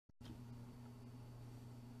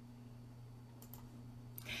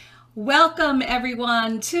Welcome,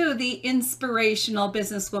 everyone, to the Inspirational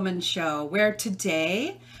Businesswoman Show, where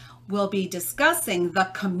today we'll be discussing the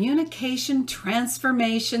communication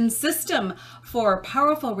transformation system for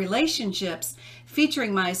powerful relationships,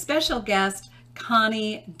 featuring my special guest,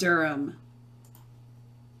 Connie Durham.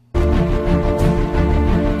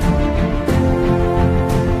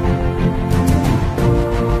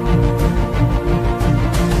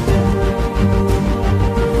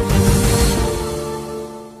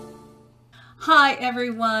 Hi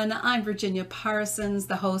everyone, I'm Virginia Parsons,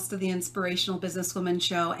 the host of the Inspirational Businesswoman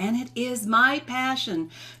Show, and it is my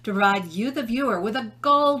passion to provide you, the viewer, with a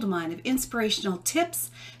goldmine of inspirational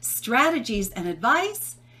tips, strategies, and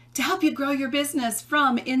advice to help you grow your business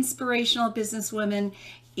from inspirational businesswomen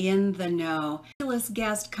in the know. Fabulous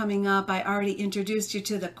guest coming up. I already introduced you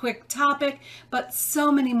to the quick topic, but so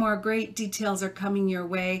many more great details are coming your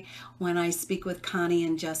way when I speak with Connie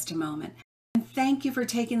in just a moment. Thank you for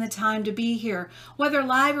taking the time to be here. Whether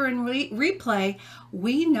live or in replay,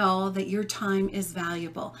 we know that your time is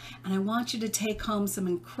valuable. And I want you to take home some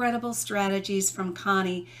incredible strategies from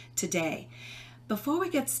Connie today. Before we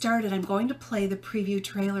get started, I'm going to play the preview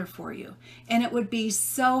trailer for you. And it would be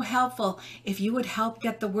so helpful if you would help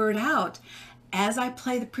get the word out. As I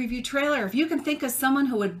play the preview trailer, if you can think of someone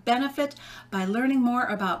who would benefit by learning more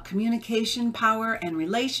about communication, power, and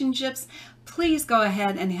relationships, please go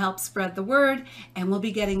ahead and help spread the word, and we'll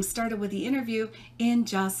be getting started with the interview in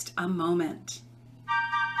just a moment.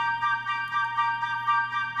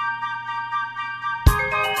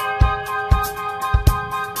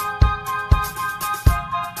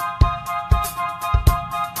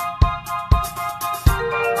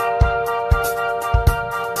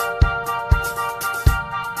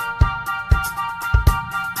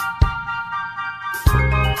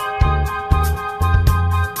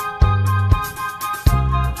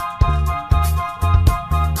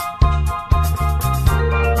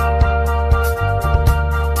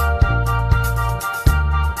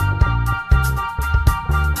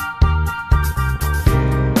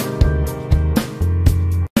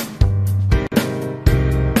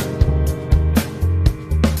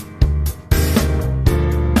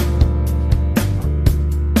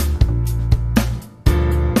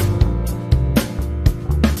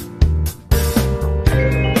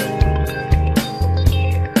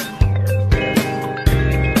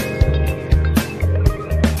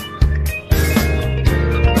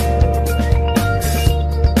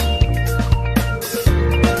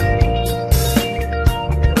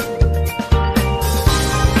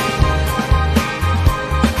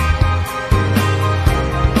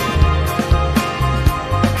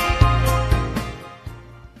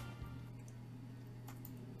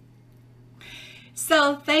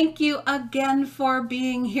 So thank you again for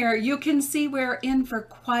being here. You can see we're in for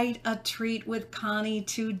quite a treat with Connie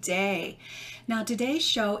today. Now, today's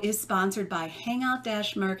show is sponsored by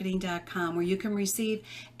hangout-marketing.com, where you can receive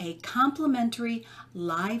a complimentary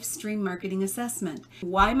live stream marketing assessment.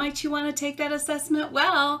 Why might you want to take that assessment?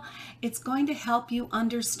 Well, it's going to help you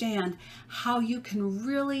understand how you can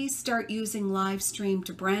really start using live stream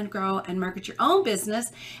to brand grow and market your own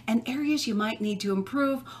business, and areas you might need to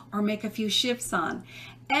improve or make a few shifts on.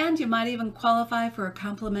 And you might even qualify for a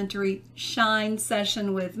complimentary Shine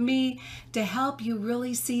session with me to help you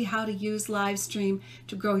really see how to use live stream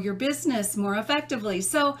to grow your business more effectively.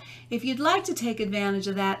 So if you'd like to take advantage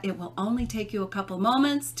of that, it will only take you a couple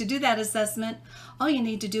moments to do that assessment. All you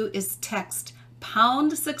need to do is text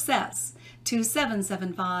 #success to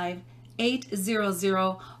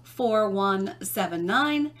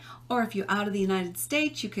 775-800-4179. Or if you're out of the United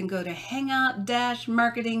States, you can go to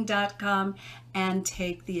hangout-marketing.com and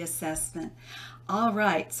take the assessment. All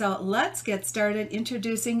right, so let's get started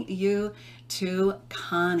introducing you to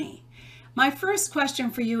Connie. My first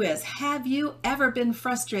question for you is, have you ever been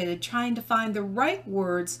frustrated trying to find the right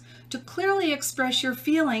words to clearly express your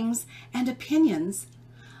feelings and opinions,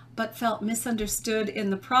 but felt misunderstood in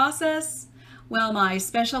the process? Well, my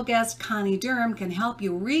special guest, Connie Durham, can help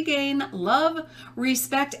you regain love,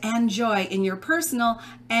 respect, and joy in your personal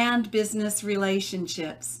and business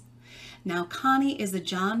relationships. Now, Connie is a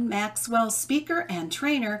John Maxwell speaker and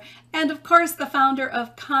trainer, and of course, the founder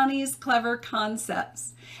of Connie's Clever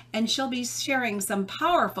Concepts. And she'll be sharing some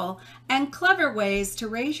powerful and clever ways to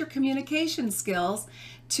raise your communication skills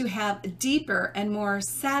to have deeper and more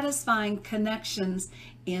satisfying connections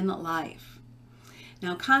in life.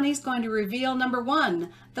 Now, Connie's going to reveal, number one,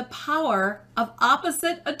 the power of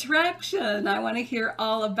opposite attraction. I want to hear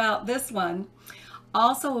all about this one.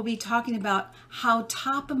 Also, we'll be talking about how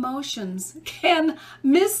top emotions can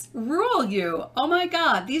misrule you. Oh my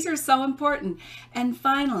God, these are so important. And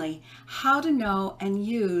finally, how to know and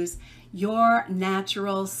use your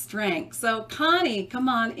natural strength. So, Connie, come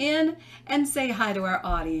on in and say hi to our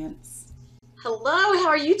audience. Hello, how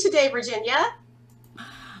are you today, Virginia?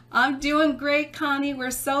 I'm doing great, Connie.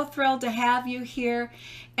 We're so thrilled to have you here.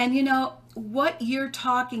 And you know, what you're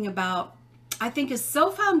talking about, I think, is so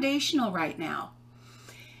foundational right now.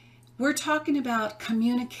 We're talking about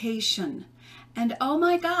communication. And oh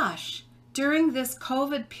my gosh, during this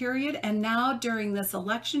COVID period and now during this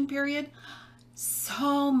election period,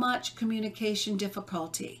 so much communication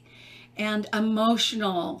difficulty and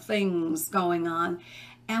emotional things going on.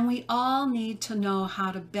 And we all need to know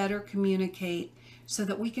how to better communicate so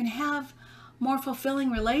that we can have more fulfilling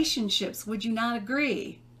relationships. Would you not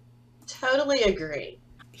agree? Totally agree.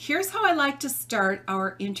 Here's how I like to start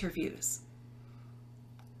our interviews.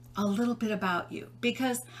 A little bit about you,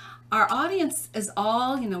 because our audience is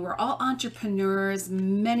all, we're all entrepreneurs.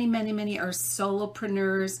 Many are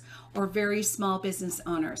solopreneurs or very small business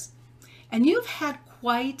owners. And you've had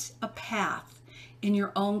quite a path in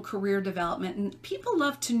your own career development. And people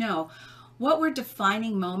love to know, what were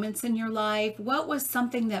defining moments in your life? What was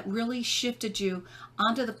something that really shifted you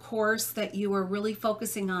onto the course that you are really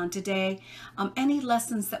focusing on today? Any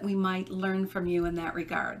lessons that we might learn from you in that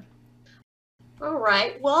regard? All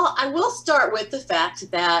right. Well, I will start with the fact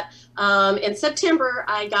that in September,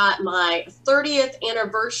 I got my 30th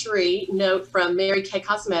anniversary note from Mary Kay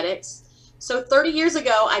Cosmetics. So 30 years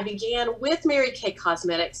ago, I began with Mary Kay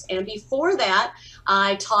Cosmetics. And before that,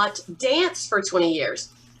 I taught dance for 20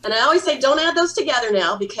 years. And I always say, don't add those together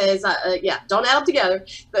now because, don't add them together.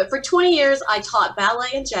 But for 20 years, I taught ballet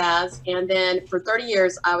and jazz. And then for 30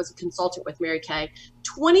 years, I was a consultant with Mary Kay.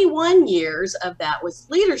 21 years of that was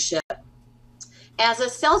leadership as a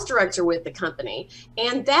sales director with the company.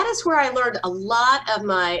 And that is where I learned a lot of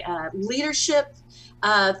my leadership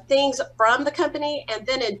things from the company. And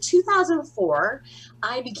then in 2004,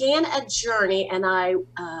 I began a journey and I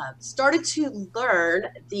started to learn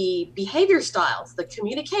the behavior styles, the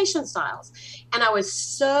communication styles. And I was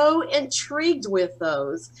so intrigued with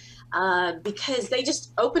those because they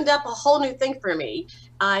just opened up a whole new thing for me.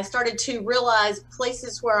 I started to realize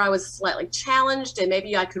places where I was slightly challenged and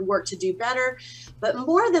maybe I could work to do better. But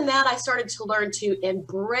more than that, I started to learn to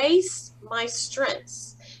embrace my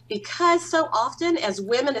strengths because so often as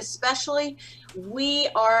women especially, we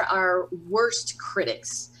are our worst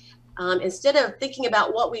critics. Instead of thinking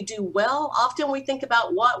about what we do well, often we think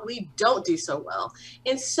about what we don't do so well.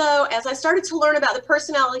 And so as I started to learn about the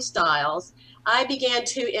personality styles, I began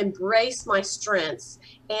to embrace my strengths.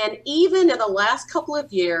 And even in the last couple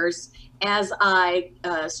of years, as I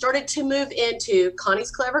started to move into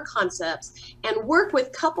Connie's Clever Concepts and work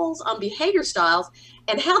with couples on behavior styles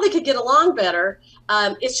and how they could get along better,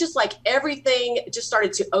 it's just like everything just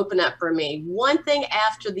started to open up for me, one thing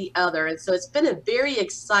after the other. And so it's been a very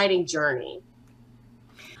exciting journey.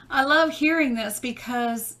 I love hearing this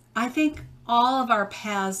because I think all of our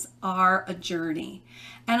paths are a journey.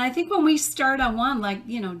 And I think when we start on one, like,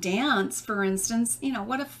 dance, for instance,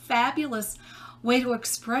 what a fabulous way to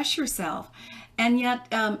express yourself. And yet,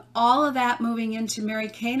 all of that moving into Mary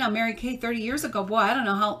Kay. Now, Mary Kay 30 years ago, boy, I don't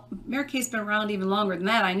know how, Mary Kay's been around even longer than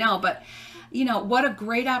that, I know. But, what a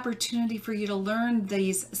great opportunity for you to learn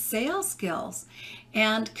these sales skills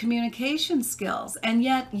and communication skills. And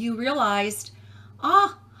yet you realized,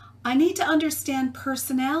 I need to understand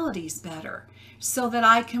personalities better so that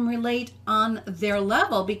I can relate on their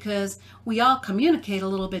level because we all communicate a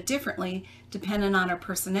little bit differently depending on our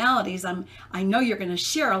personalities. I know you're going to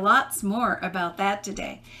share lots more about that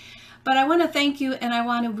today. But I want to thank you and I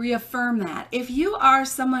want to reaffirm that. If you are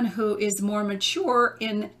someone who is more mature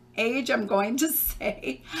in age, I'm going to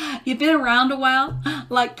say, you've been around a while,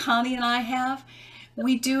 like Connie and I have,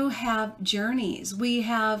 we do have journeys. We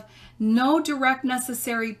have no direct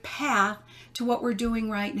necessary path to what we're doing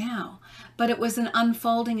right now. But it was an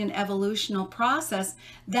unfolding and evolutional process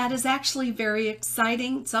that is actually very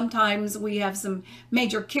exciting. Sometimes we have some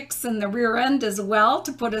major kicks in the rear end as well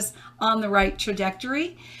to put us on the right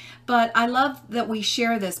trajectory. But I love that we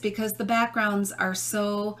share this because the backgrounds are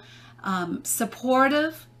so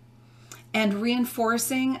supportive and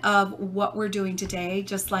reinforcing of what we're doing today,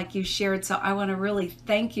 just like you shared. So I want to really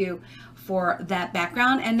thank you for that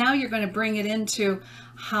background. And now you're going to bring it into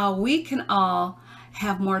how we can all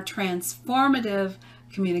have more transformative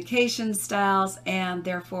communication styles and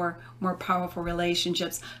therefore more powerful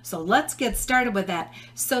relationships. So let's get started with that.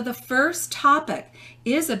 So the first topic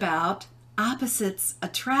is about opposites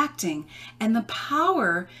attracting and the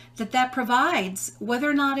power that that provides, whether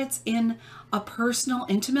or not it's in a personal,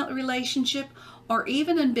 intimate relationship or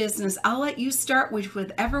even in business. I'll let you start with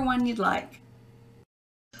whichever one you'd like.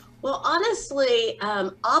 Well, honestly,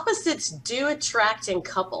 opposites do attract in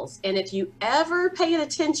couples. And if you ever pay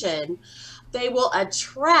attention, they will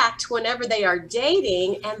attract whenever they are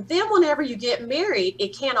dating. And then whenever you get married,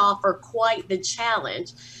 it can offer quite the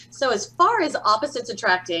challenge. So, as far as opposites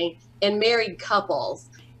attracting in married couples,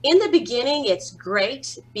 in the beginning, it's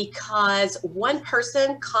great because one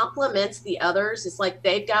person complements the others. It's like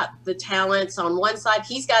they've got the talents on one side,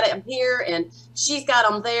 he's got it here, and she's got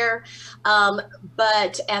them there.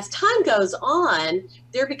 But as time goes on,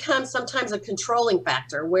 there becomes sometimes a controlling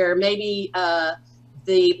factor where maybe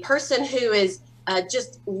the person who is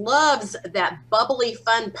just loves that bubbly,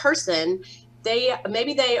 fun person,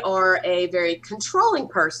 maybe they are a very controlling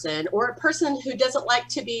person or a person who doesn't like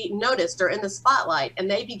to be noticed or in the spotlight, and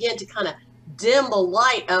they begin to kind of dim the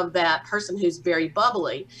light of that person who's very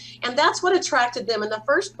bubbly. And that's what attracted them in the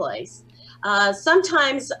first place.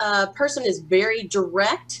 Sometimes a person is very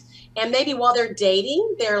direct, and maybe while they're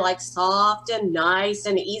dating, they're like soft and nice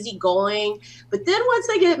and easygoing. But then once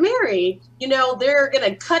they get married, they're going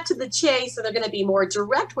to cut to the chase and they're going to be more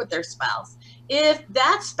direct with their spouse. If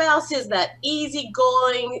that spouse is that an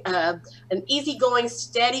easygoing,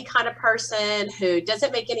 steady kind of person who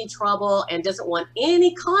doesn't make any trouble and doesn't want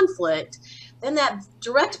any conflict, then that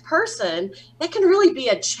direct person, that can really be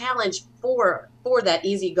a challenge for that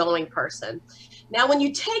easygoing person. Now, when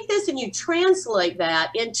you take this and you translate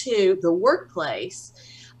that into the workplace,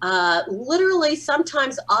 literally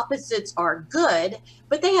sometimes opposites are good,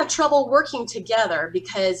 but they have trouble working together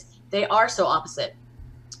because they are so opposite.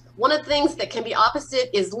 One of the things that can be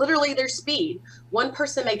opposite is literally their speed. One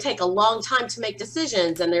person may take a long time to make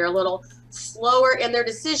decisions and they're a little slower in their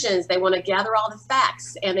decisions. They want to gather all the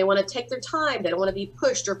facts and they want to take their time. They don't want to be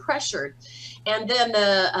pushed or pressured. And then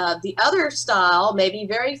the other style may be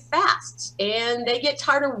very fast and they get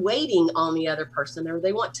tired of waiting on the other person, or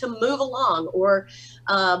they want to move along, or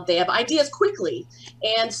they have ideas quickly.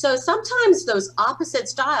 And so sometimes those opposite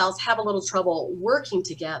styles have a little trouble working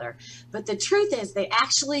together. But the truth is they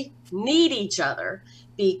actually need each other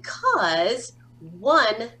because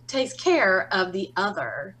one takes care of the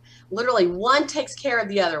other. Literally, one takes care of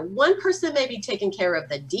the other. One person may be taking care of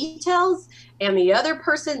the details, and the other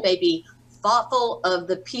person may be thoughtful of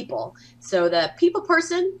the people. So the people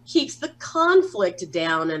person keeps the conflict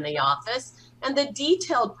down in the office, and the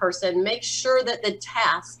detailed person makes sure that the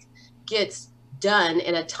task gets done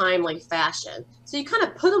in a timely fashion. So you kind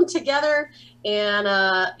of put them together, and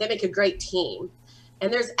they make a great team.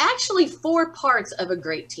 And there's actually 4 parts of a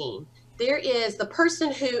great team. There is the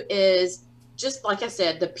person who is, just like I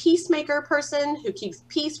said, the peacemaker person who keeps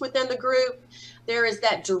peace within the group. There is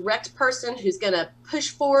that direct person who's going to push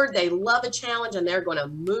forward. They love a challenge and they're going to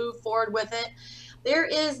move forward with it. There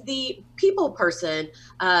is the people person,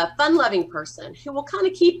 fun-loving person who will kind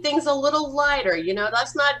of keep things a little lighter.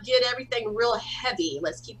 Let's not get everything real heavy.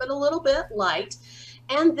 Let's keep it a little bit light.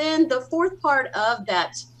 And then the 4th part of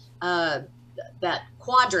that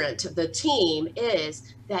quadrant of the team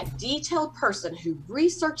is that detailed person who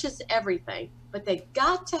researches everything, but they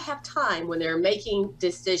got to have time when they're making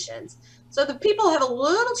decisions. So the people have a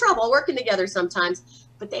little trouble working together sometimes,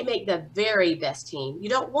 but they make the very best team. You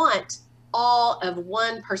don't want all of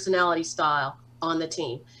one personality style on the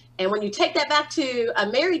team. And when you take that back to a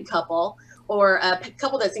married couple or a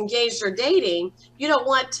couple that's engaged or dating, you don't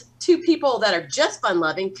want 2 people that are just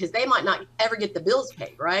fun-loving because they might not ever get the bills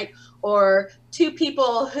paid, right? Or 2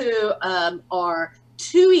 people who are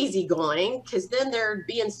too easygoing because then they're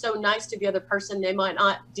being so nice to the other person, they might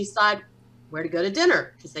not decide where to go to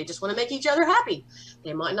dinner because they just want to make each other happy.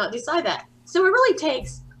 They might not decide that. So it really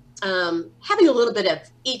takes having a little bit of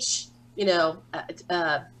each,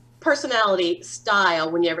 personality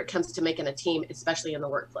style whenever it comes to making a team, especially in the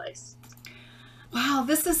workplace. Wow,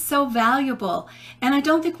 this is so valuable. And I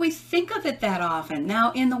don't think we think of it that often.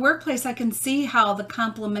 Now, in the workplace, I can see how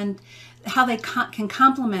they can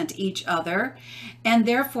complement each other and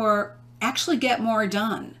therefore actually get more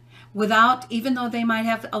done without, even though they might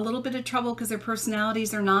have a little bit of trouble because their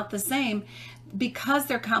personalities are not the same, because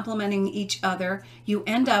they're complementing each other, you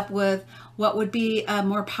end up with what would be a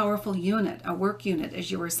more powerful unit, a work unit, as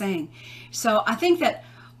you were saying. So I think that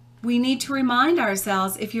we need to remind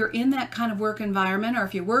ourselves, if you're in that kind of work environment, or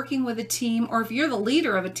if you're working with a team, or if you're the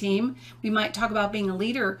leader of a team, we might talk about being a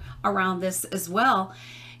leader around this as well.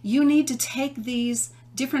 You need to take these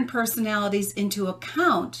different personalities into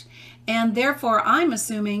account. And therefore, I'm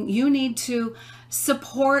assuming you need to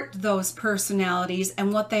support those personalities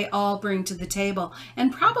and what they all bring to the table,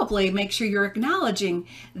 and probably make sure you're acknowledging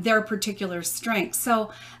their particular strengths.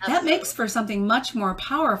 So that makes for something much more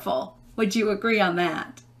powerful. Would you agree on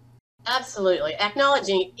that? Absolutely.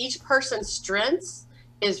 Acknowledging each person's strengths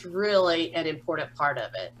is really an important part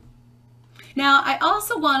of it. Now, I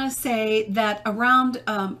also want to say that around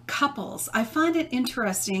couples, I find it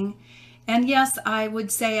interesting, and yes, I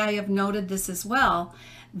would say I have noted this as well,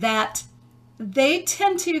 that they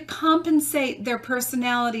tend to compensate their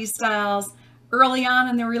personality styles early on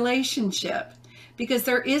in the relationship, because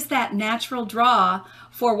there is that natural draw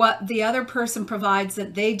for what the other person provides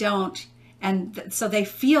that they don't, and so they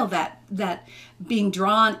feel that being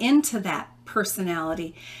drawn into that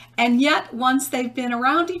personality. And yet, once they've been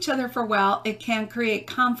around each other for a while, it can create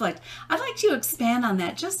conflict. I'd like you to expand on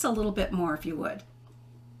that just a little bit more, if you would.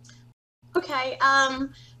 Okay,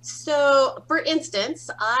 so for instance,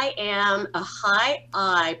 I am a high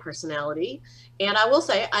I personality, and I will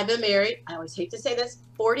say I've been married, I always hate to say this,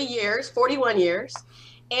 40 years, 41 years,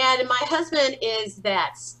 and my husband is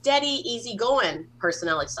that steady, easygoing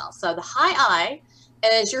personality style. So the high I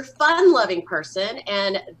is your fun-loving person,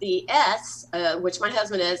 and the S, which my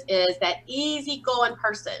husband is that easygoing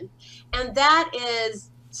person. And that is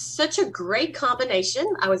such a great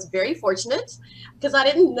combination. I was very fortunate because I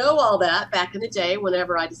didn't know all that back in the day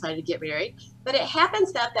whenever I decided to get married. But it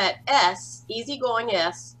happens that that S, easygoing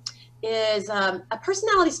S, is a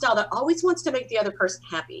personality style that always wants to make the other person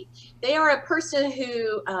happy. They are a person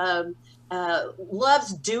who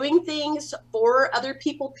loves doing things for other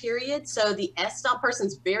people, period. So the S style person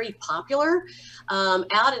is very popular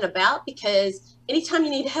out and about, because anytime you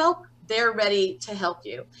need help, they're ready to help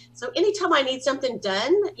you. So anytime I need something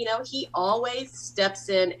done, you know, he always steps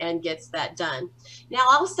in and gets that done. Now,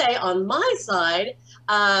 I'll say on my side,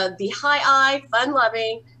 the high I,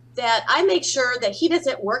 fun-loving, that I make sure that he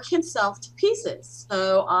doesn't work himself to pieces.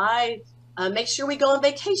 So I make sure we go on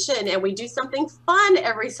vacation and we do something fun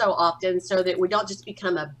every so often, so that we don't just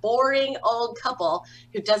become a boring old couple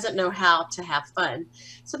who doesn't know how to have fun.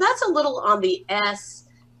 So that's a little on the S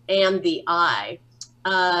and the I.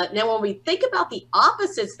 Now, when we think about the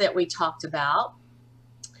opposites that we talked about,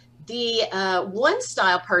 the one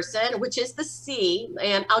style person, which is the C,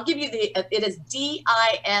 and I'll give you it is D,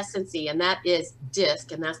 I, S, and C, and that is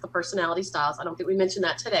DISC, and that's the personality styles. I don't think we mentioned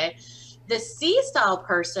that today. The C style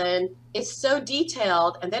person is so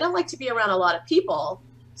detailed, and they don't like to be around a lot of people.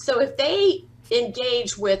 So if they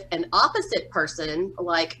engage with an opposite person,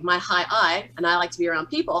 like my high I, and I like to be around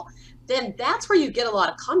people, then that's where you get a lot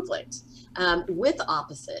of conflict with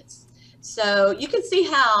opposites. So you can see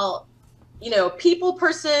how, you know, a people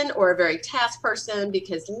person or a very task person,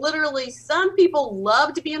 because literally some people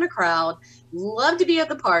love to be in a crowd, love to be at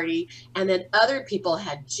the party, and then other people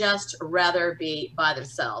had just rather be by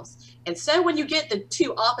themselves. And so when you get the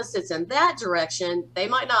two opposites in that direction, they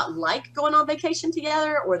might not like going on vacation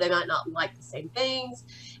together, or they might not like the same things.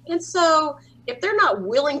 And so if they're not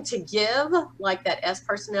willing to give, like that S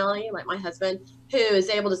personality, like my husband, who is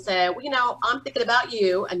able to say, well, you know, I'm thinking about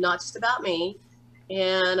you and not just about me.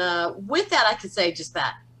 And with that, I could say just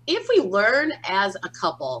that. If we learn as a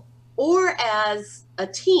couple or as a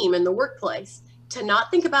team in the workplace to not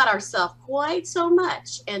think about ourselves quite so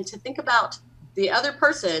much, and to think about the other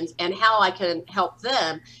persons and how I can help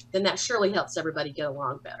them, then that surely helps everybody get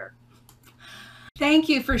along better. Thank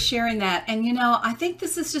you for sharing that. And you know, I think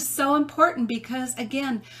this is just so important, because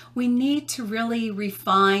again, we need to really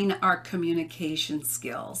refine our communication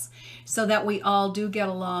skills so that we all do get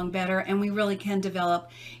along better, and we really can develop,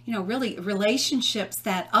 you know, really relationships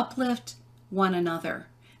that uplift one another,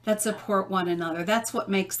 that support one another. That's what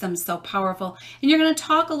makes them so powerful. And you're going to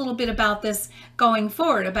talk a little bit about this going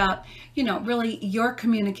forward, about, you know, really your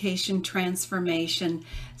communication transformation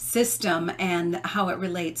system and how it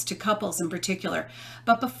relates to couples in particular.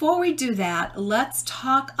 But before we do that, let's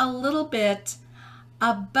talk a little bit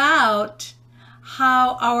about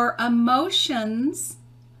how our emotions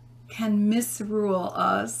can misrule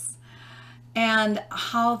us and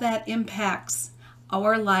how that impacts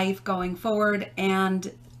our life going forward,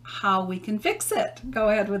 and how we can fix it. Go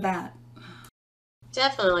ahead with that.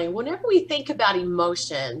 Definitely. Whenever we think about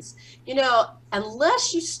emotions, you know,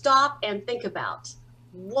 unless you stop and think about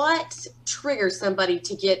what triggers somebody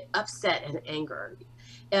to get upset and angry,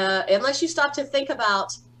 unless you stop to think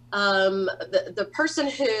about the person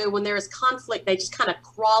who, when there is conflict, they just kind of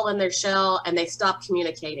crawl in their shell and they stop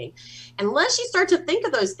communicating. Unless you start to think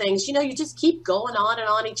of those things, you know, you just keep going on and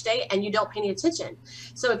on each day and you don't pay any attention.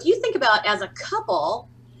 So if you think about as a couple,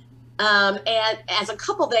 And as a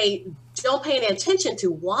couple, they don't pay any attention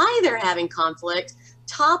to why they're having conflict.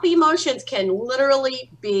 Top emotions can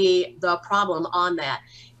literally be the problem on that.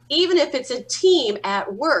 Even if it's a team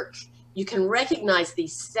at work, you can recognize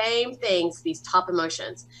these same things, these top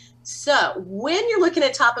emotions. So when you're looking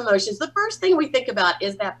at top emotions, the first thing we think about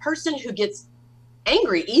is that person who gets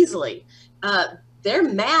angry easily. They're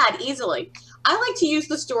mad easily. I like to use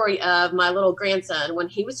the story of my little grandson when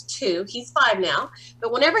he was 2. He's 5 now.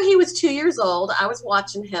 But whenever he was 2 years old, I was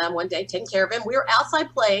watching him one day, taking care of him. We were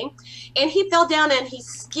outside playing, and he fell down and he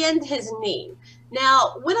skinned his knee.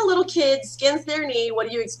 Now, when a little kid skins their knee, what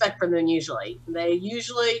do you expect from them usually? They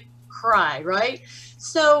usually cry, right?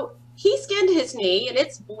 So he skinned his knee, and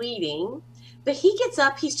it's bleeding. But he gets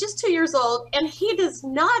up, he's just 2 years old, and he does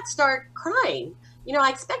not start crying. You know,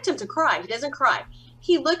 I expect him to cry. He doesn't cry.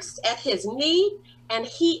 He looks at his knee and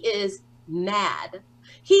he is mad.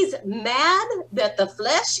 He's mad that the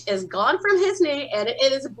flesh is gone from his knee and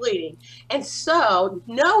it is bleeding. And so,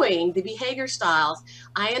 knowing the behavior styles,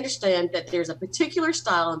 I understand that there's a particular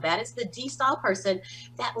style, and that is the D style person,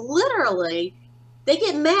 that literally they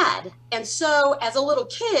get mad. And so, as a little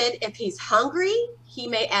kid, if he's hungry, he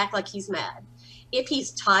may act like he's mad. If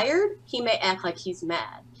he's tired, he may act like he's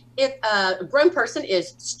mad. If a grown person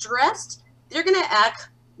is stressed, they're going to act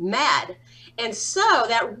mad. And so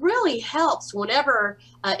that really helps whenever,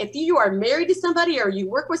 if you are married to somebody or you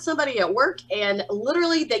work with somebody at work and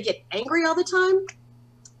literally they get angry all the time,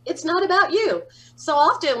 it's not about you. So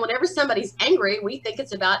often whenever somebody's angry, we think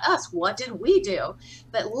it's about us. What did we do?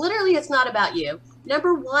 But literally it's not about you.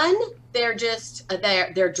 Number one, they're just,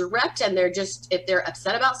 they're direct, and they're just, if they're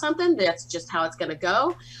upset about something, that's just how it's going to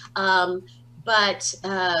go. But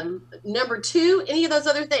number two, any of those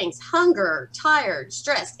other things, hunger, tired,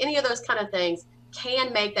 stressed, any of those kind of things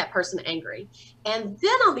can make that person angry. And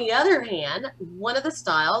then on the other hand, one of the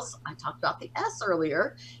styles, I talked about the S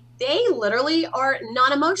earlier, they literally are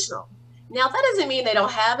non-emotional. Now, that doesn't mean they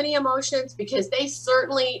don't have any emotions, because they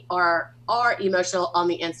certainly are emotional on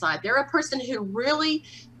the inside. They're a person who really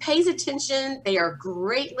pays attention. They are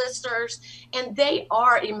great listeners, and they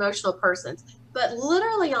are emotional persons. But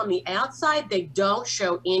literally on the outside, they don't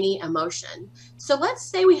show any emotion. So let's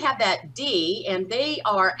say we have that D, and they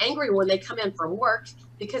are angry when they come in from work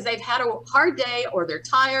because they've had a hard day, or they're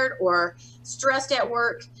tired or stressed at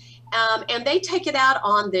work. And they take it out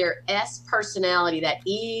on their S personality, that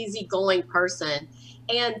easygoing person.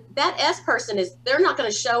 And that S person they're not going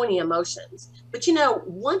to show any emotions. But you know,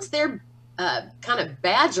 once they're kind of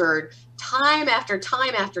badgered time after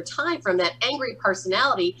time after time from that angry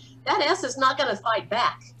personality, that S is not going to fight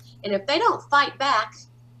back. And if they don't fight back,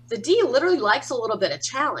 the D literally likes a little bit of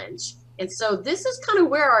challenge. And so this is kind of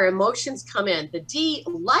where our emotions come in. The D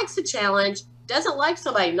likes a challenge, doesn't like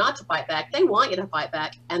somebody not to fight back. They want you to fight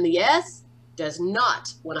back. And the S does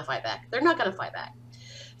not want to fight back. They're not going to fight back.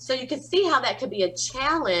 So you can see how that could be a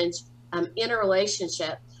challenge in a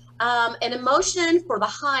relationship. An emotion for the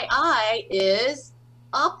high I is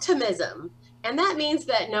optimism. And that means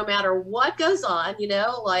that no matter what goes on, you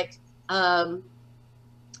know, like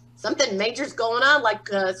something major's going on, like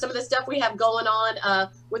some of the stuff we have going on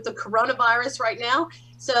with the coronavirus right now.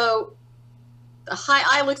 So the high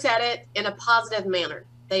I looks at it in a positive manner.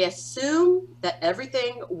 They assume that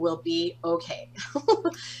everything will be okay.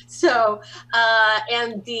 So,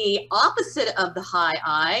 and the opposite of the high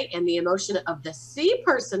I and the emotion of the C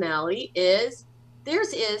personality is,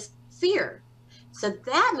 theirs is fear. So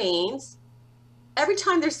that means every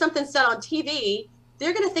time there's something said on TV,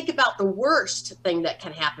 they're going to think about the worst thing that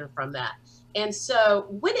can happen from that. And so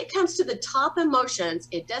when it comes to the top emotions,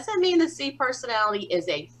 it doesn't mean the C personality is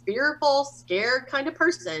a fearful, scared kind of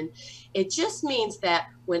person. It just means that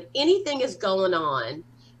when anything is going on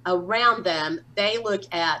around them, they look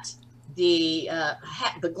at the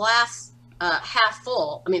glass half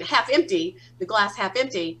full, half empty, the glass half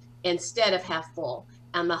empty instead of half full.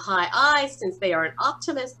 And the high I, since they are an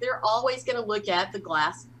optimist, they're always going to look at the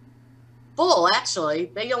glass full.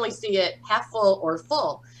 Actually, they only see it half full or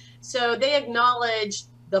full. So they acknowledge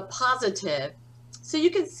the positive. So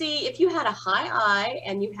you can see if you had a high I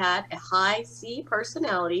and you had a high C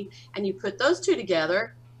personality and you put those two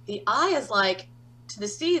together, the I is like, to the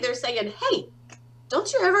C, they're saying, hey,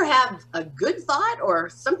 don't you ever have a good thought or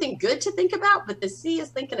something good to think about? But the C is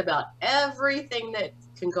thinking about everything that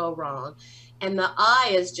can go wrong. And the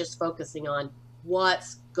I is just focusing on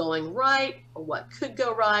what's going right or what could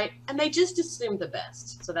go right, and they just assume the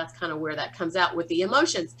best. So that's kind of where that comes out with the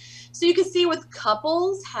emotions. So you can see with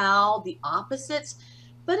couples how the opposites,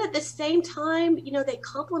 but at the same time, you know, they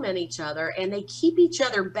complement each other and they keep each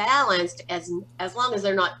other balanced as long as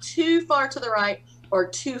they're not too far to the right or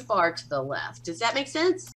too far to the left. Does that make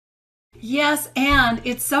sense? Yes, and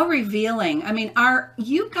it's so revealing. I mean, are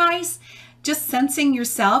you guys just sensing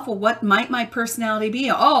yourself? Well, what might my personality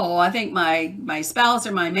be? Oh, I think my spouse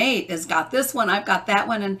or my mate has got this one, I've got that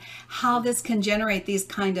one, and how this can generate these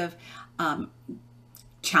kind of um,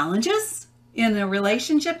 challenges in a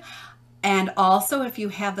relationship. And also, if you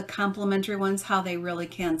have the complementary ones, how they really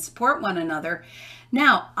can support one another.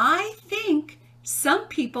 Now, I think some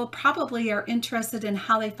people probably are interested in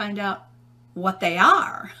how they find out what they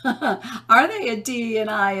are. Are they a D, an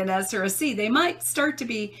I, an S, or a C? They might start to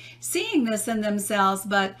be seeing this in themselves,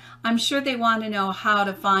 but I'm sure they want to know how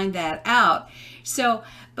to find that out. So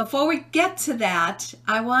before we get to that,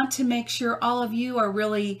 I want to make sure all of you are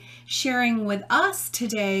really sharing with us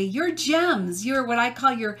today your gems, your what I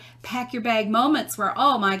call your pack your bag moments where,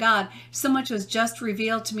 oh my God, so much was just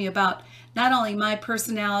revealed to me about not only my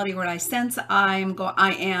personality, what I sense I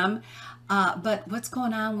am, but what's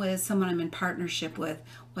going on with someone I'm in partnership with,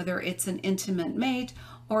 whether it's an intimate mate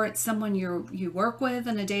or it's someone you work with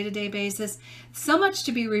on a day-to-day basis. So much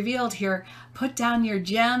to be revealed here. Put down your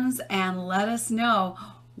gems and let us know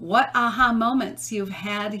what aha moments you've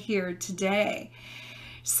had here today.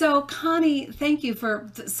 So Connie, thank you for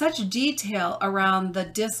such detail around the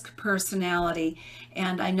DISC personality.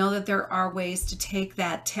 And I know that there are ways to take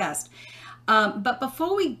that test. But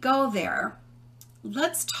before we go there,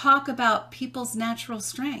 let's talk about people's natural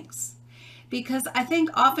strengths, because I think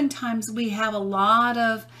oftentimes we have a lot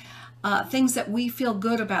of things that we feel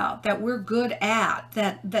good about, that we're good at,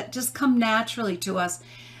 that just come naturally to us,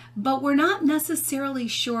 but we're not necessarily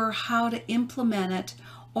sure how to implement it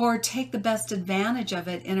or take the best advantage of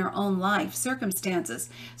it in our own life circumstances.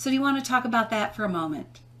 So do you want to talk about that for a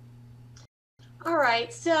moment? All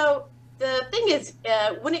right. So the thing is,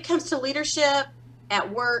 when it comes to leadership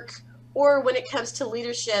at work or when it comes to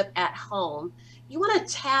leadership at home, you want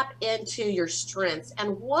to tap into your strengths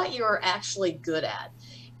and what you're actually good at.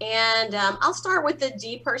 And I'll start with the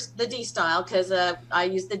D style, because I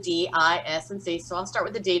use the D, I, S, and C. So I'll start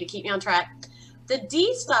with the D to keep me on track. The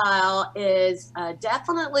D style is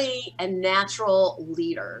definitely a natural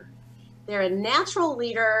leader. They're a natural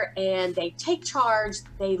leader and they take charge.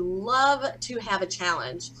 They love to have a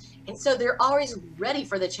challenge. And so they're always ready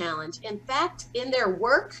for the challenge. In fact, in their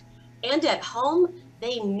work and at home,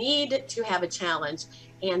 they need to have a challenge.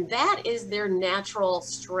 And that is their natural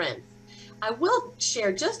strength. I will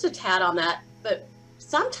share just a tad on that, but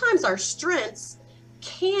sometimes our strengths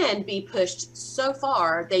can be pushed so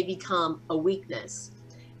far they become a weakness.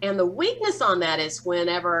 And the weakness on that is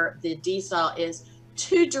whenever the D style is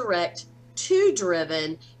too direct, too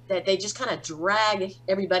driven, that they just kind of drag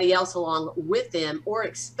everybody else along with them or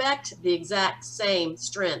expect the exact same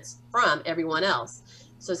strengths from everyone else.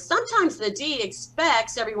 So sometimes the D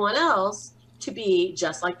expects everyone else to be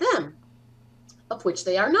just like them, of which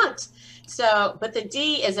they are not. So, but the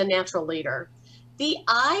D is a natural leader. The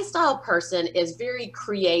I style person is very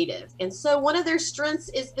creative. And so one of their strengths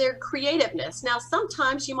is their creativeness. Now,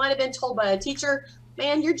 sometimes you might have been told by a teacher,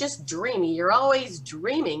 man, you're just dreamy. You're always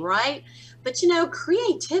dreaming, right? But you know,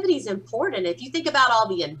 creativity is important. If you think about all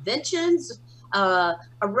the inventions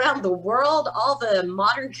around the world, all the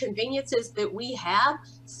modern conveniences that we have,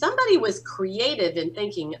 somebody was creative in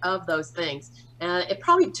thinking of those things. It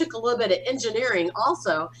probably took a little bit of engineering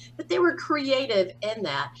also, but they were creative in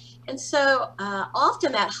that. And so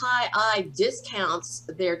often that high I discounts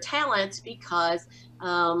their talents because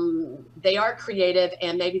they are creative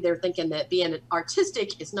and maybe they're thinking that being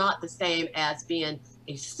artistic is not the same as being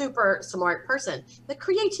a super smart person. But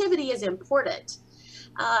creativity is important.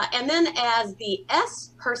 And then as the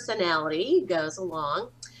S personality goes along,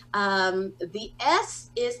 the S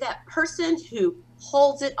is that person who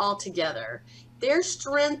holds it all together. Their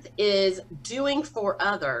strength is doing for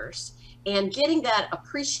others and getting that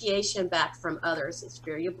appreciation back from others is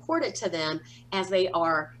very important to them as they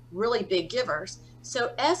are really big givers.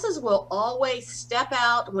 So S's will always step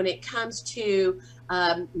out when it comes to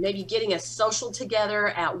maybe getting a social together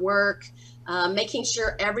at work, making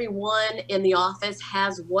sure everyone in the office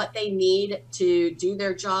has what they need to do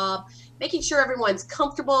their job, making sure everyone's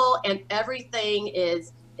comfortable and everything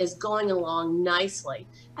is going along nicely.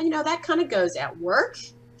 And you know, that kind of goes at work.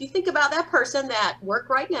 If you think about that person at work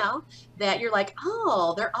right now, that you're like,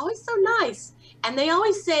 oh, they're always so nice. And they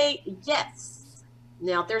always say yes.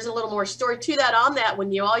 Now, there's a little more story to that on that.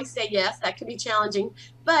 When you always say yes, that can be challenging,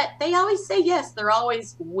 but they always say yes. They're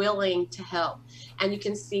always willing to help. And you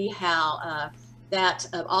can see how that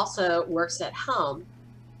also works at home.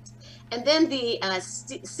 And then the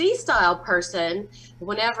C-style person,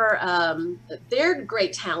 whenever their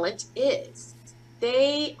great talent is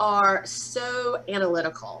they are so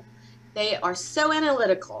analytical. They are so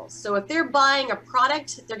analytical. So if they're buying a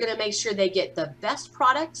product, they're going to make sure they get the best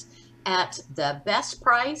product at the best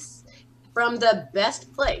price from the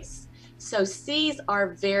best place. So C's are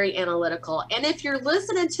very analytical. And if you're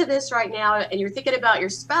listening to this right now and you're thinking about your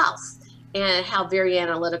spouse and how very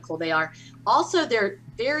analytical they are, also they're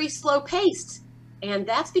very slow paced. And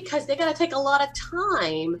that's because they got to take a lot of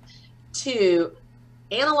time to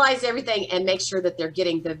analyze everything and make sure that they're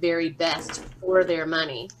getting the very best for their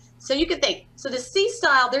money. So you can think, so the C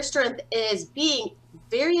style, their strength is being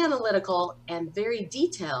very analytical and very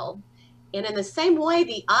detailed. And in the same way,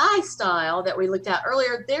 the I style that we looked at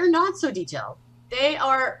earlier, they're not so detailed. They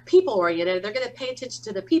are people oriented. They're going to pay attention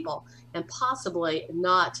to the people and possibly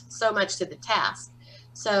not so much to the task.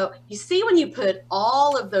 So you see when you put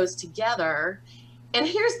all of those together, and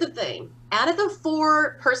here's the thing, out of the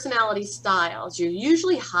 4 personality styles, you're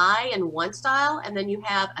usually high in one style, and then you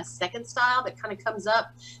have a second style that kind of comes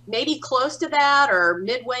up maybe close to that or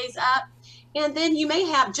midways up. And then you may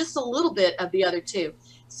have just a little bit of the other 2.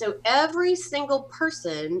 So every single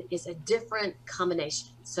person is a different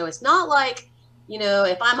combination. So it's not like, you know,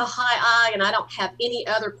 if I'm a high I and I don't have any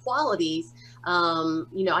other qualities,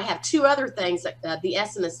 you know, I have 2 other things, the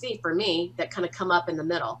S and the C for me, that kind of come up in the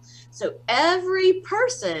middle. So every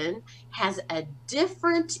person has a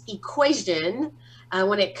different equation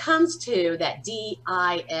when it comes to that D,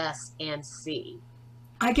 I, S, and C.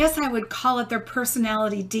 I guess I would call it their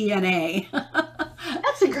personality DNA.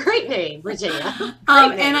 That's a great name, Virginia. Great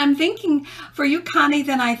name. And I'm thinking for you, Connie,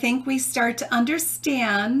 then I think we start to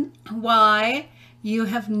understand why you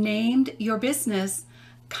have named your business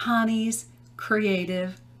Connie's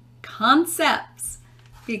Creative Concepts,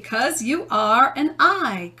 because you are an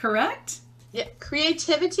I, correct? Yeah,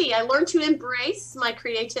 creativity. I learned to embrace my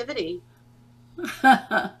creativity.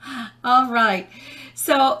 All right.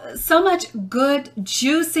 So much good,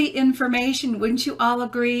 juicy information, wouldn't you all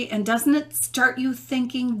agree? And doesn't it start you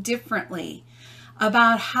thinking differently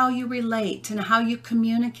about how you relate and how you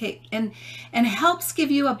communicate, and helps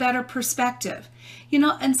give you a better perspective? You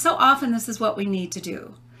know, and so often this is what we need to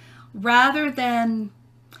do. Rather than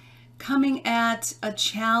coming at a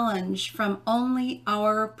challenge from only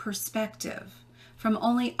our perspective, from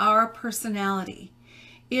only our personality,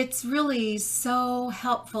 it's really so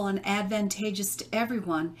helpful and advantageous to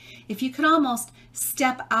everyone if you could almost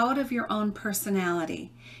step out of your own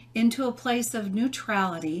personality into a place of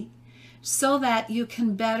neutrality so that you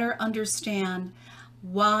can better understand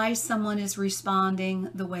why someone is responding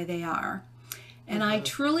the way they are. And I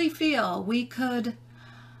truly feel we could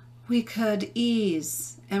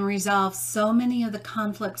ease and resolve so many of the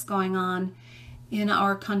conflicts going on in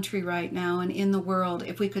our country right now and in the world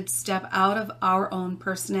if we could step out of our own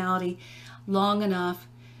personality long enough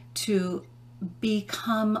to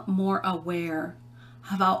become more aware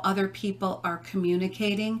of how other people are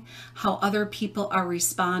communicating, how other people are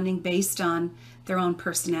responding based on their own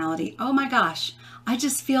personality. Oh my gosh, I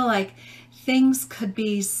just feel like things could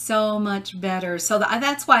be so much better. So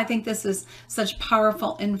that's why I think this is such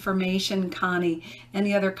powerful information, Connie.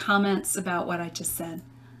 Any other comments about what I just said?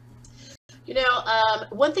 You know,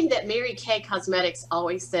 one thing that Mary Kay Cosmetics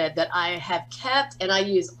always said that I have kept and I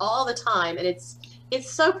use all the time, and it's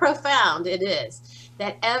so profound, it is,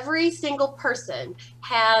 that every single person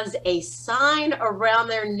has a sign around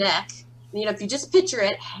their neck. You know, if you just picture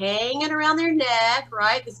it hanging around their neck,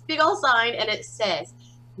 right, this big old sign, and it says,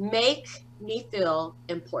 "Make me feel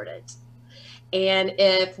important." And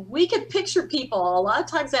if we could picture people a lot of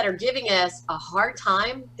times that are giving us a hard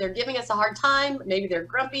time, maybe they're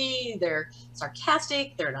grumpy, they're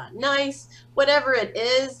sarcastic, they're not nice, whatever it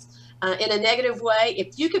is, in a negative way,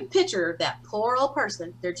 if you could picture that poor old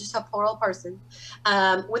person, they're just a poor old person,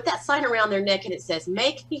 with that sign around their neck and it says,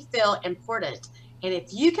 "Make me feel important." And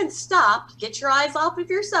if you can stop, get your eyes off of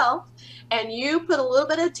yourself, and you put a little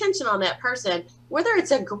bit of attention on that person, whether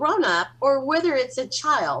it's a grown-up or whether it's a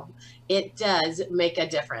child, it does make a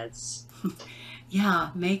difference. Yeah,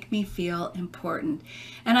 make me feel important.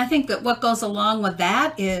 And I think that what goes along with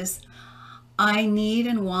that is I need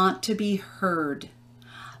and want to be heard.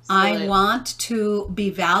 Absolutely. I want to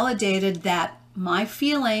be validated that my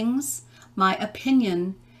feelings, my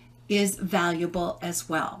opinion is valuable as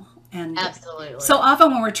well. And absolutely. So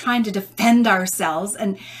often when we're trying to defend ourselves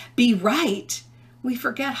and be right, we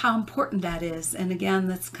forget how important that is. And again,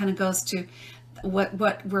 this kind of goes to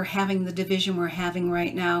what we're having, the division we're having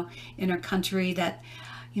right now in our country, that,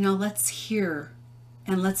 you know, let's hear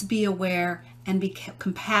and let's be aware and be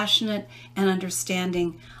compassionate and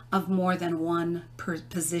understanding of more than one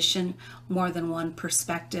position, more than one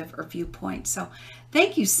perspective or viewpoint. So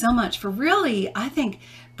thank you so much for really, I think,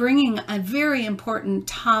 bringing a very important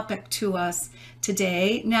topic to us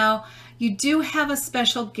today. Now, you do have a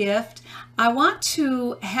special gift. I want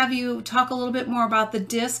to have you talk a little bit more about the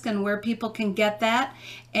disc and where people can get that,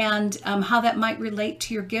 and how that might relate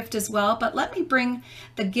to your gift as well. But let me bring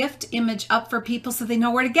the gift image up for people so they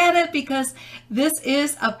know where to get it, because this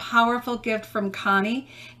is a powerful gift from Connie.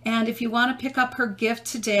 And if you want to pick up her gift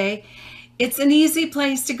today, it's an easy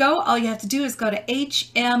place to go. All you have to do is go to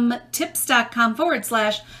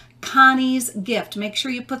hmtips.com/Connie's gift. Make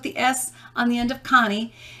sure you put the S on the end of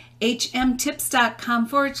Connie.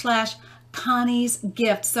 hmtips.com/Connie's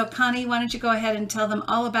gift. So Connie, why don't you go ahead and tell them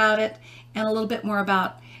all about it and a little bit more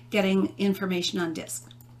about getting information on DISC.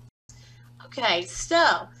 Okay,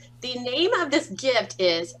 so the name of this gift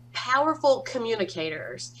is Powerful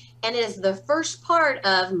Communicators, and it is the first part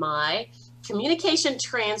of my communication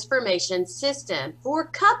transformation system for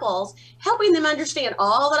couples, helping them understand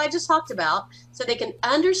all that I just talked about so they can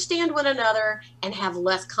understand one another and have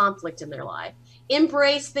less conflict in their life,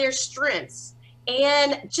 embrace their strengths,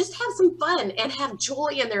 and just have some fun and have joy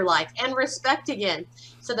in their life and respect again.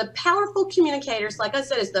 So the Powerful Communicators, like I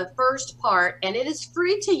said, is the first part, and it is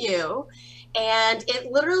free to you. And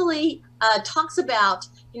it literally talks about,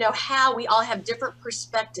 how we all have different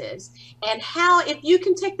perspectives, and how if you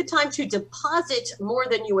can take the time to deposit more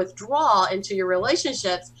than you withdraw into your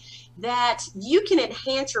relationships, that you can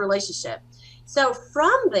enhance your relationship. So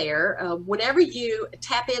from there, whenever you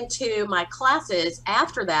tap into my classes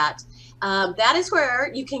after that, that is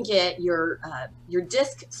where you can get your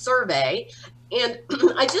DISC survey. And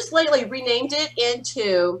I just lately renamed it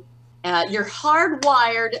into your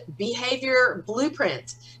hardwired behavior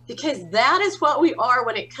blueprint, because that is what we are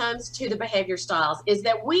when it comes to the behavior styles, is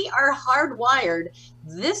that we are hardwired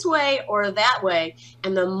this way or that way.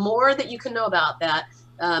 And the more that you can know about that,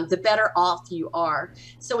 the better off you are.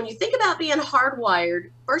 So when you think about being hardwired,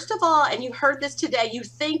 first of all, and you heard this today, you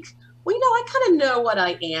think, well, I kind of know what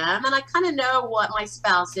I am, and I kind of know what my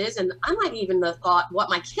spouse is, and I might even have thought what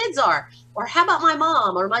my kids are, or how about my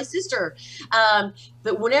mom or my sister.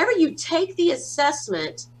 But whenever you take the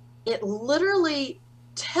assessment, it literally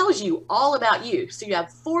tells you all about you. So you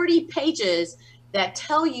have 40 pages that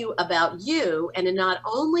tell you about you, and it not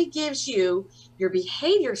only gives you your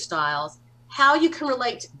behavior styles, how you can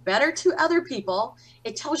relate better to other people.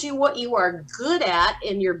 It tells you what you are good at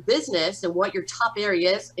in your business and what your top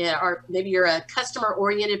areas are. Maybe you're a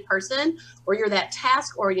customer-oriented person, or you're that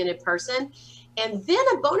task-oriented person. And then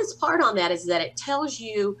a bonus part on that is that it tells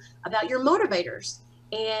you about your motivators.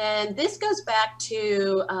 And this goes back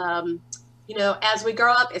to, as we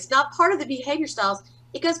grow up, it's not part of the behavior styles.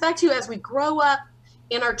 It goes back to as we grow up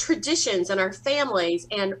in our traditions and our families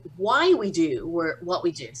and why we do what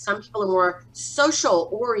we do. Some people are more social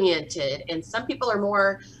oriented, and some people are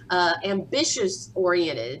more ambitious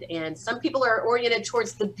oriented, and some people are oriented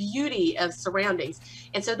towards the beauty of surroundings.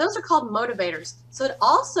 And so those are called motivators. So it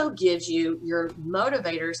also gives you your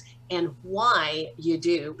motivators and why you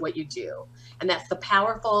do what you do. And that's the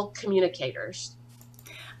Powerful Communicators.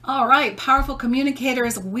 All right, Powerful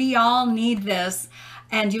Communicators, we all need this.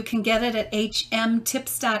 And you can get it at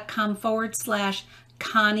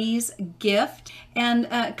hmtips.com/Connie's gift.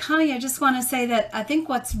 And Connie, I just want to say that I think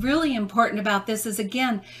what's really important about this is,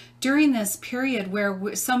 again, during this period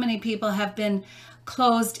where so many people have been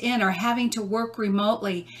closed in or having to work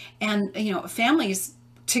remotely, and families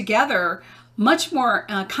together much more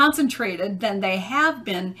concentrated than they have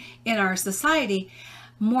been in our society,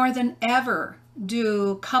 more than ever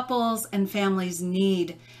do couples and families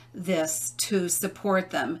need this to support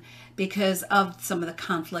them because of some of the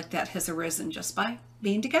conflict that has arisen just by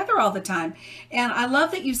being together all the time. And I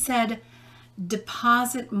love that you said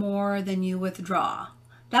deposit more than you withdraw.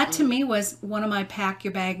 That to me was one of my pack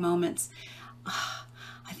your bag moments.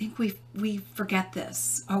 I think we forget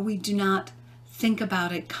this, or we do not think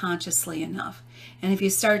about it consciously enough. And if you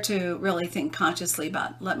start to really think consciously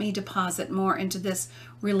about, let me deposit more into this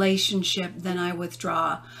relationship than I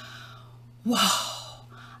withdraw, whoa,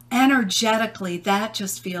 energetically, that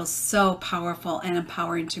just feels so powerful and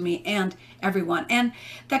empowering to me and everyone. And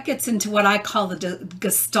that gets into what I call the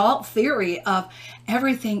Gestalt theory of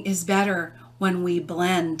everything is better when we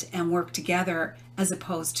blend and work together as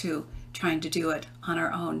opposed to trying to do it on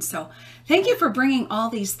our own. So thank you for bringing all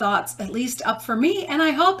these thoughts at least up for me. And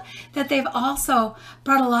I hope that they've also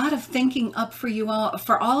brought a lot of thinking up for you all,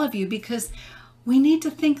 for all of you, because we need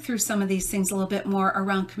to think through some of these things a little bit more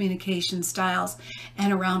around communication styles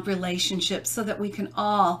and around relationships so that we can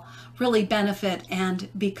all really benefit and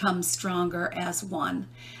become stronger as one.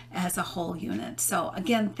 as a whole unit. So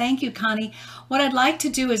again, thank you, Connie. What I'd like to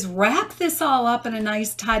do is wrap this all up in a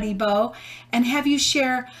nice tidy bow and have you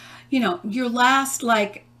share, your last,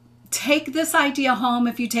 take this idea home.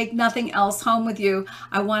 If you take nothing else home with you,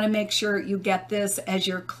 I want to make sure you get this as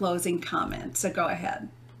your closing comment. So go ahead.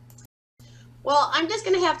 Well, I'm just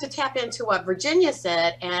going to have to tap into what Virginia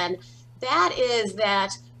said, and that is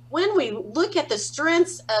that when we look at the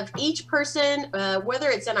strengths of each person, whether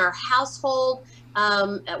it's in our household,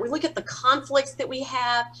 we look at the conflicts that we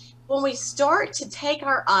have, when we start to take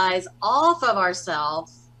our eyes off of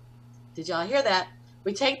ourselves, did y'all hear that?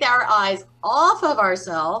 We take our eyes off of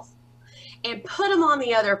ourselves and put them on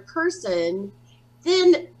the other person,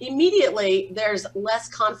 then immediately there's less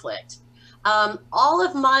conflict. All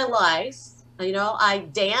of my life, I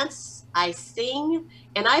dance, I sing,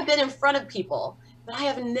 and I've been in front of people, but I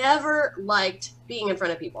have never liked being in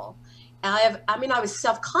front of people. I was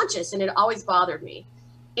self-conscious and it always bothered me.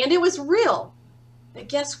 And it was real. But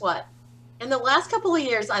guess what? In the last couple of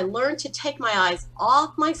years, I learned to take my eyes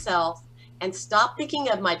off myself and stop thinking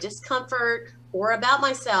of my discomfort or about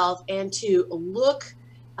myself and to look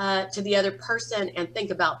to the other person and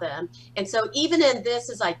think about them. And so even in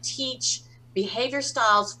this, as I teach behavior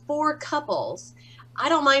styles for couples, I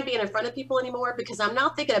don't mind being in front of people anymore because I'm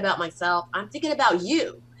not thinking about myself. I'm thinking about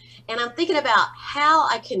you. And I'm thinking about how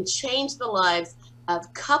I can change the lives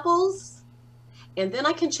of couples, and then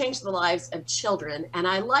I can change the lives of children. And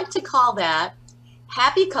I like to call that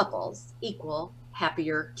happy couples equal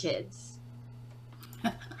happier kids.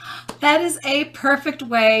 That is a perfect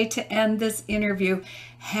way to end this interview.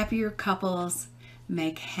 Happier couples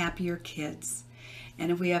make happier kids.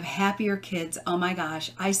 And if we have happier kids, oh my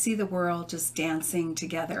gosh, I see the world just dancing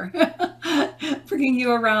together, bringing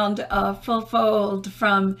you around full fold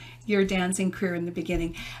from your dancing career in the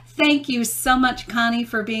beginning. Thank you so much, Connie,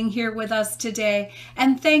 for being here with us today.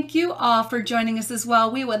 And thank you all for joining us as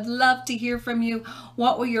well. We would love to hear from you.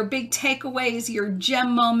 What were your big takeaways, your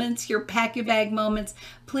gem moments, your pack your bag moments?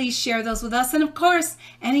 Please share those with us. And of course,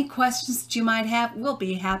 any questions that you might have, we'll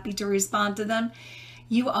be happy to respond to them.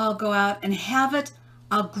 You all go out and have it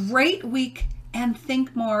a great week and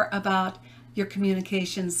think more about your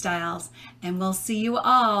communication styles. And we'll see you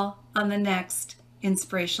all on the next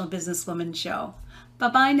Inspirational Businesswoman Show.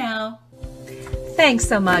 Bye-bye now. Thanks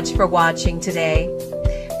so much for watching today.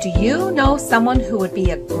 Do you know someone who would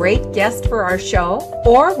be a great guest for our show?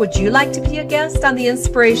 Or would you like to be a guest on the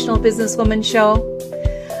Inspirational Businesswoman Show?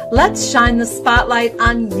 Let's shine the spotlight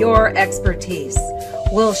on your expertise.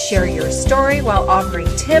 We'll share your story while offering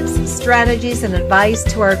tips, strategies, and advice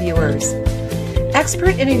to our viewers.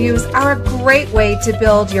 Expert interviews are a great way to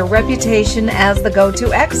build your reputation as the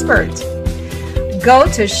go-to expert. Go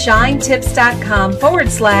to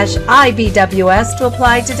shinetips.com/IBWS to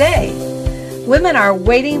apply today. Women are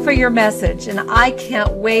waiting for your message, and I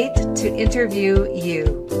can't wait to interview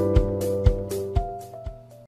you.